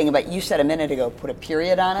is a thing about, you said a minute ago, put a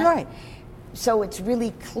period on it. Right. So it's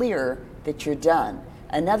really clear that you're done.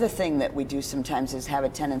 Another thing that we do sometimes is have a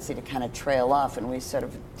tendency to kind of trail off, and we sort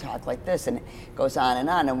of talk like this, and it goes on,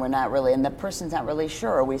 and we're not really, and the person's not really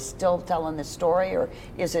sure. Are we still telling the story, or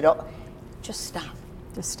is it? Just stop.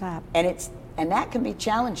 Just stop. And that can be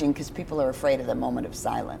challenging because people are afraid of the moment of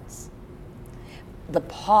silence. The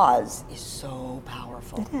pause is so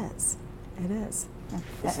powerful. It is. It is.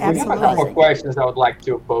 We have a couple more Absolutely. questions I would like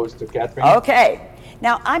to pose to Catherine. Okay.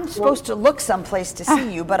 Now, I'm supposed to look someplace to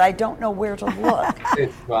see you, but I don't know where to look.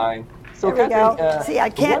 It's fine. So There we Catherine, go. See, I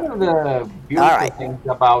can't. One of the beautiful right. things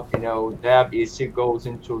about, you know, Deb is she goes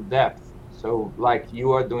into depth. So like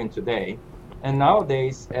you are doing today. And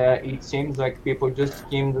nowadays, it seems like people just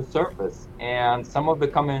skim the surface. And some of the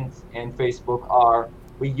comments in Facebook are,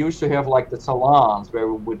 we used to have like the salons where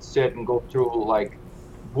we would sit and go through like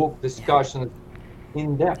book discussions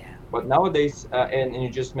in depth. But nowadays, and you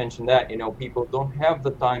just mentioned that, you know, people don't have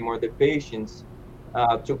the time or the patience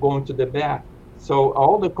to go into the depth. So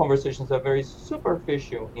all the conversations are very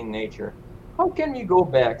superficial in nature. How can we go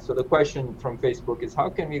back? So the question from Facebook is, how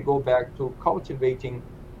can we go back to cultivating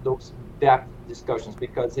those depth discussions?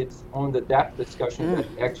 Because it's on the depth discussion that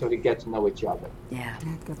we actually get to know each other. Yeah.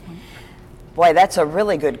 Good point. Boy, that's a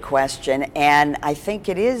really good question. And I think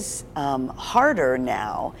it is harder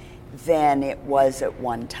now than it was at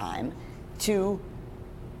one time to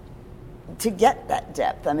get that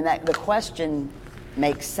depth. I mean, the question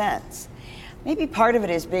makes sense. Maybe part of it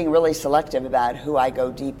is being really selective about who I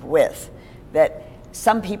go deep with. That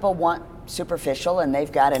some people want superficial and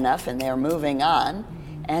they've got enough and they're moving on.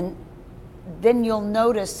 And then you'll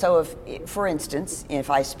notice, so if, for instance, if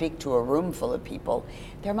I speak to a room full of people,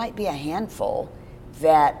 there might be a handful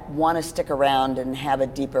that want to stick around and have a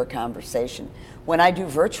deeper conversation. When I do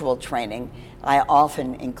virtual training, I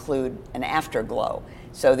often include an afterglow.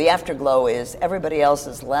 So the afterglow is everybody else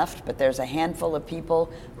is left, but there's a handful of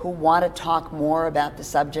people who want to talk more about the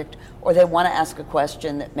subject, or they want to ask a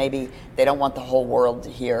question that maybe they don't want the whole world to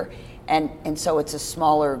hear. And so it's a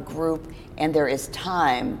smaller group, and there is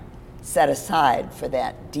time set aside for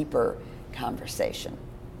that deeper conversation.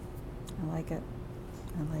 I like it.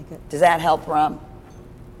 I like it. Does that help, Ram?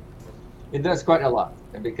 It does quite a lot,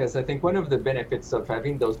 because I think one of the benefits of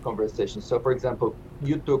having those conversations, so for example,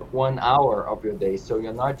 you took 1 hour of your day, so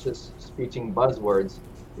you're not just speaking buzzwords,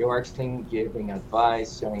 you're actually giving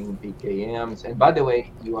advice, showing PKMs, and by the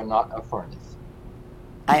way, you are not a furnace.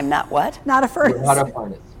 I am not what? Not a furnace. You're not a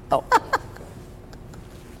furnace. Oh.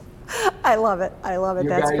 I love it. I love it.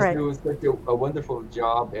 That's great. You guys do such a wonderful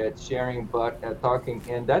job at sharing, but at talking,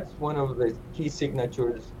 and that's one of the key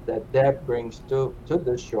signatures that Deb brings to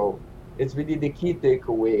the show. It's really the key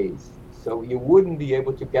takeaways. So you wouldn't be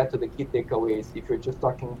able to get to the key takeaways if you're just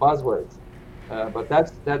talking buzzwords. But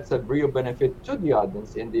that's a real benefit to the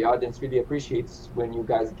audience, and the audience really appreciates when you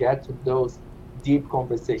guys get to those deep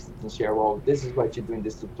conversations and share, well, this is what you do in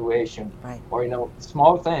this situation, right. Or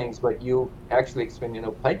small things, but you actually explain,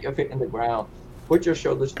 plant your feet in the ground, put your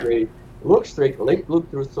shoulders straight, look straight, look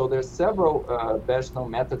through. So there's several best known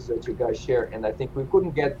methods that you guys share, and I think we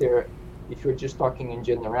couldn't get there if you're just talking in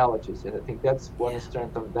generalities. And I think that's one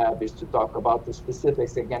strength of Deb, is to talk about the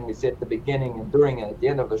specifics. Again, we said at the beginning and during and at the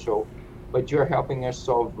end of the show, but you're helping us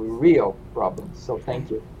solve real problems. So thank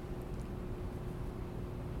you.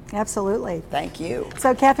 Absolutely. Thank you.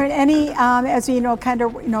 So, Catherine, any as we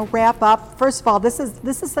wrap up. First of all, this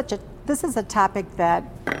is a topic that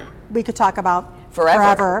we could talk about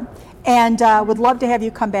forever. And would love to have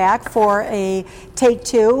you come back for a take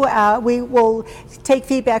two. We will take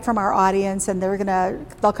feedback from our audience, and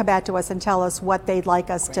they'll come back to us and tell us what they'd like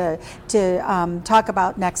us to talk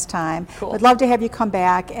about next time. Cool. We'd love to have you come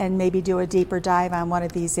back and maybe do a deeper dive on one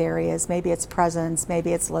of these areas. Maybe it's presence,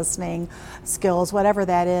 maybe it's listening skills, whatever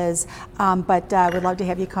that is. But we'd love to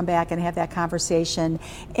have you come back and have that conversation.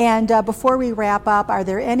 And before we wrap up, are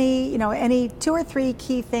there any 2 or 3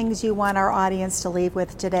 key things you want our audience to leave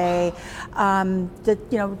with today? 2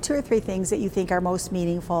 or 3 things that you think are most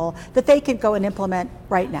meaningful that they can go and implement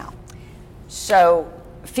right now. So,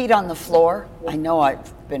 feet on the floor. I know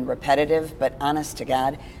I've been repetitive, but honest to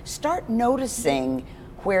God, start noticing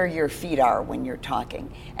where your feet are when you're talking,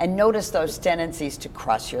 and notice those tendencies to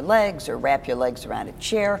cross your legs or wrap your legs around a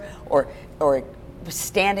chair, or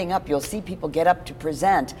standing up. You'll see people get up to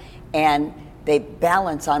present and they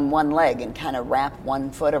balance on one leg and kind of wrap one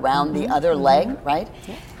foot around the other leg, right?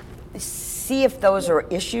 Yeah. See if those are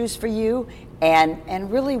issues for you,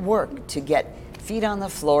 and really work to get feet on the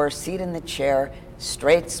floor, seat in the chair,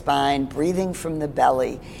 straight spine, breathing from the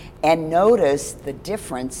belly, and notice the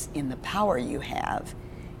difference in the power you have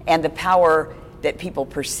and the power that people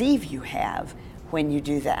perceive you have when you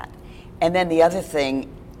do that. And then the other thing,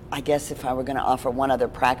 I guess if I were going to offer one other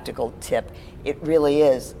practical tip, it really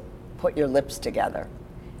is put your lips together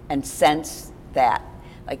and sense that.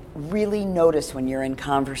 Like, really notice when you're in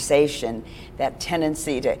conversation that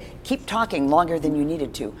tendency to keep talking longer than you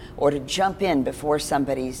needed to, or to jump in before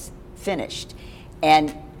somebody's finished.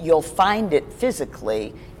 And you'll find it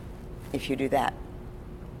physically if you do that.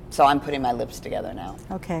 So I'm putting my lips together now.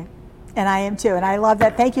 Okay. And I am too, and I love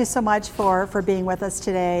that. Thank you so much for being with us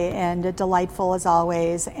today, and delightful as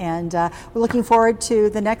always. And we're looking forward to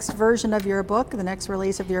the next version of your book, the next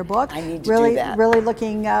release of your book. I need to really, do that. Really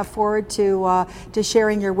looking forward to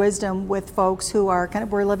sharing your wisdom with folks who are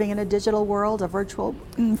we're living in a digital world, a virtual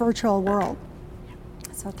world.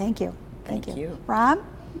 So thank you. Thank you. Ron?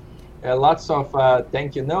 Lots of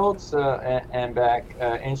thank you notes, and back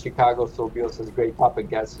in Chicago. So Bill says, great topic,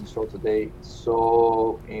 guest and show today.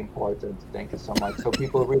 So important. Thank you so much. So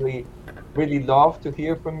people really, really love to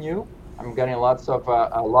hear from you. I'm getting lots of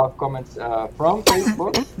love comments from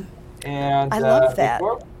Facebook. And I love that.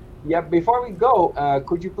 Before we go,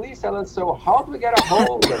 could you please tell us, so how do we get a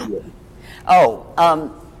hold of you?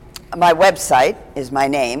 My website is my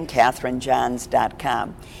name,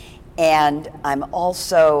 CatherineJohns.com. And I'm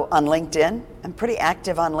also on LinkedIn. I'm pretty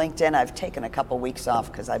active on LinkedIn. I've taken a couple weeks off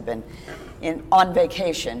because I've been on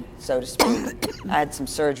vacation, so to speak. I had some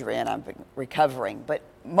surgery and I'm recovering. But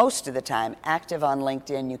most of the time, active on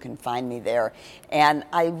LinkedIn. You can find me there. And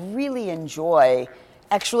I really enjoy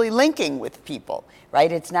actually linking with people,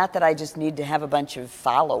 right? It's not that I just need to have a bunch of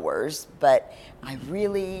followers, but I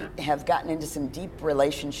really have gotten into some deep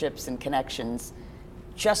relationships and connections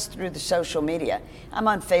just through the social media. I'm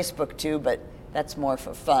on Facebook too, but that's more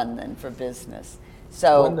for fun than for business.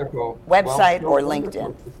 So, Wonderful. website Well, or so wonderful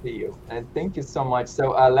LinkedIn. to see you. And thank you so much.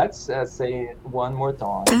 So let's say it one more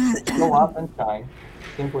time. Show up and shine.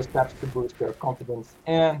 Simple steps to boost your confidence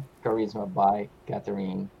and charisma by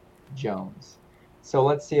Catherine Jones. So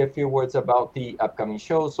let's say a few words about the upcoming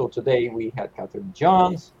show. So today we had Catherine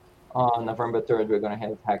Jones. On November 3rd, we're going to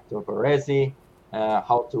have Hector Baresi,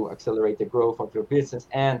 how to accelerate the growth of your business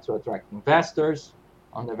and to attract investors.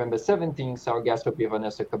 On November 17th, our guest will be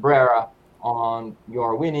Vanessa Cabrera on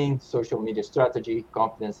your winning social media strategy,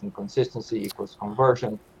 confidence and consistency equals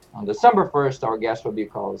conversion. On December 1st, our guest will be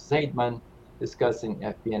Carl Zaidman discussing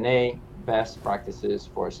FP&A best practices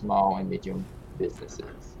for small and medium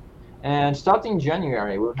businesses. And starting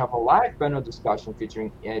January, we'll have a live panel discussion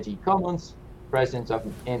featuring Eddie Commons, president of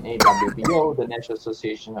NAWBO, the National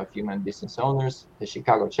Association of Human Business Owners, the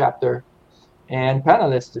Chicago chapter, and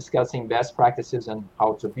panelists discussing best practices on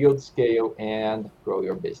how to build, scale, and grow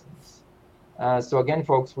your business. So again,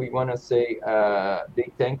 folks, we want to say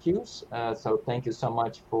big thank yous. So thank you so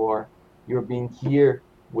much for your being here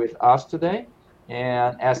with us today.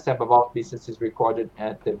 And Ask Deb About Business is recorded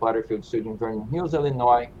at the Butterfield Studio in Vernon Hills,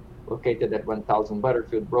 Illinois, located at 1000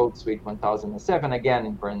 Butterfield Road, Suite 1007, again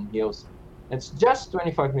in Vernon Hills. It's just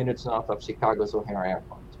 25 minutes north of Chicago's O'Hare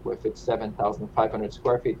Airport, with its 7,500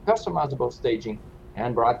 square feet customizable staging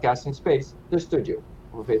and broadcasting space, the studio,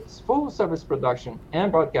 with its full service production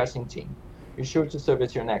and broadcasting team. Be sure to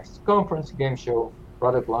service your next conference, game show,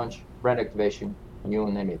 product launch, brand activation, you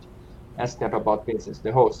name it. Ask Deb About Business,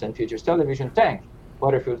 the host and Futures Television, thank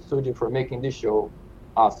Butterfield Studio for making this show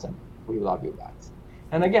awesome. We love you guys.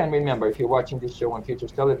 And again, remember, if you're watching this show on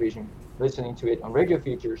Futures Television, listening to it on Radio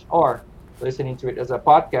Futures, or listening to it as a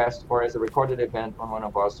podcast or as a recorded event on one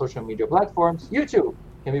of our social media platforms, you too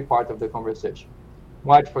can be part of the conversation.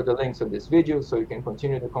 Watch for the links of this video so you can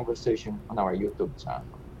continue the conversation on our YouTube channel.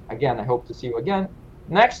 Again, I hope to see you again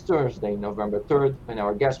next Thursday, November 3rd, when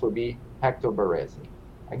our guest will be Hector Baresi.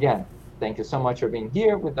 Again, thank you so much for being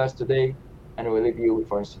here with us today, and we'll leave you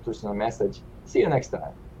with our institutional message. See you next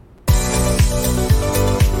time.